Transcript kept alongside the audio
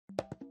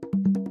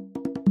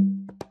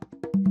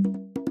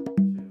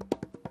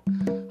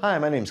Hi,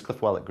 my name is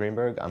Cliff Wallach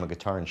Greenberg. I'm a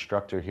guitar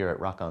instructor here at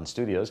Rock On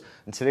Studios,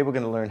 and today we're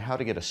going to learn how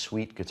to get a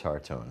sweet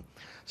guitar tone.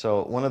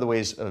 So one of the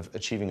ways of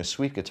achieving a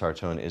sweet guitar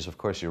tone is, of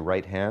course, your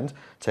right hand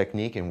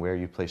technique and where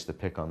you place the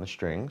pick on the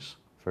strings.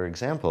 For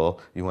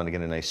example, you want to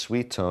get a nice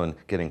sweet tone,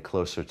 getting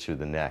closer to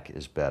the neck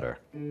is better.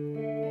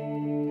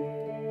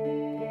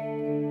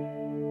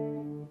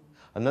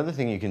 Another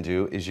thing you can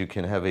do is you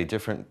can have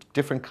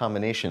different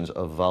combinations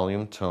of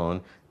volume,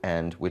 tone,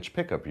 and which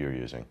pickup you're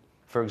using.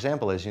 For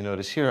example, as you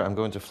notice here, I'm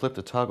going to flip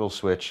the toggle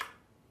switch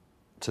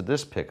to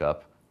this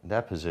pickup,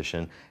 that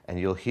position, and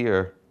you'll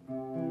hear.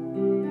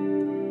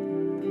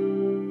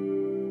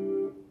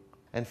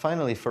 And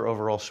finally, for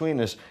overall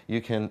sweetness,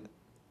 you can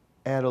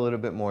add a little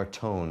bit more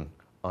tone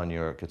on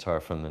your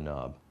guitar from the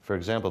knob. For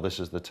example, this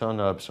is the tone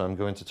knob, so I'm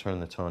going to turn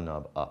the tone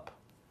knob up.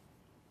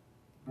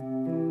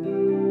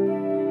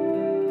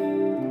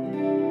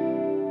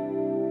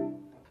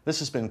 This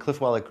has been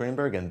Cliff Wallach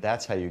Greenberg, and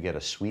that's how you get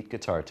a sweet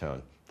guitar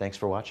tone. Thanks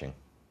for watching.